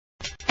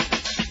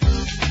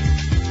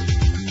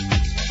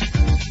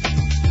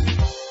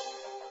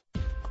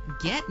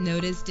Get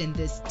noticed in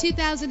this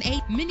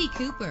 2008 Mini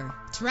Cooper.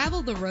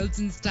 Travel the roads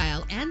in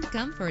style and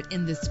comfort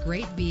in this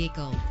great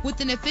vehicle.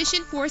 With an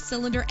efficient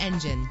 4-cylinder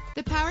engine,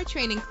 the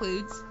powertrain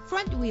includes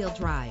front-wheel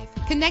drive,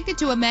 connected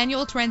to a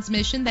manual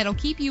transmission that'll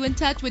keep you in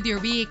touch with your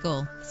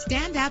vehicle.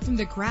 Stand out from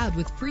the crowd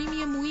with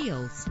premium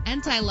wheels.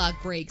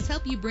 Anti-lock brakes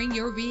help you bring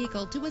your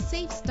vehicle to a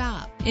safe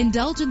stop.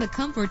 Indulge in the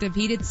comfort of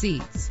heated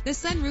seats. The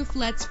sunroof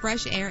lets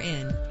fresh air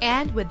in.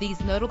 And with these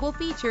notable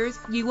features,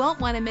 you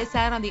won't want to miss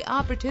out on the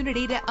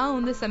opportunity to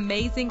own this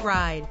amazing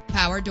ride.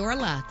 Power door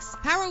locks,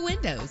 power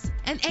windows,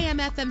 an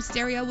AM/FM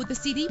stereo with a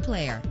CD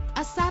player,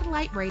 a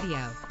satellite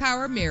radio,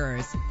 power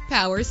mirrors,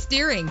 power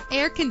steering,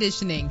 air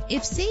conditioning.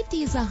 If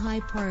safety is a high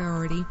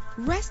priority,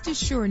 rest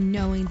assured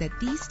knowing that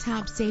these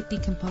top safety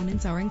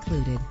components are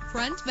included.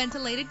 Front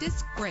ventilated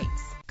disc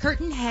brakes,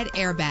 curtain head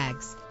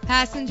airbags,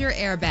 passenger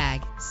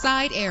airbag,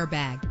 side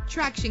airbag,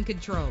 traction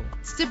control,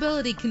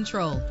 stability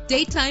control,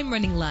 daytime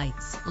running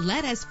lights.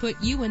 Let us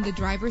put you in the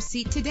driver's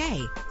seat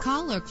today.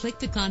 Call or click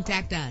to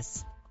contact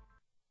us.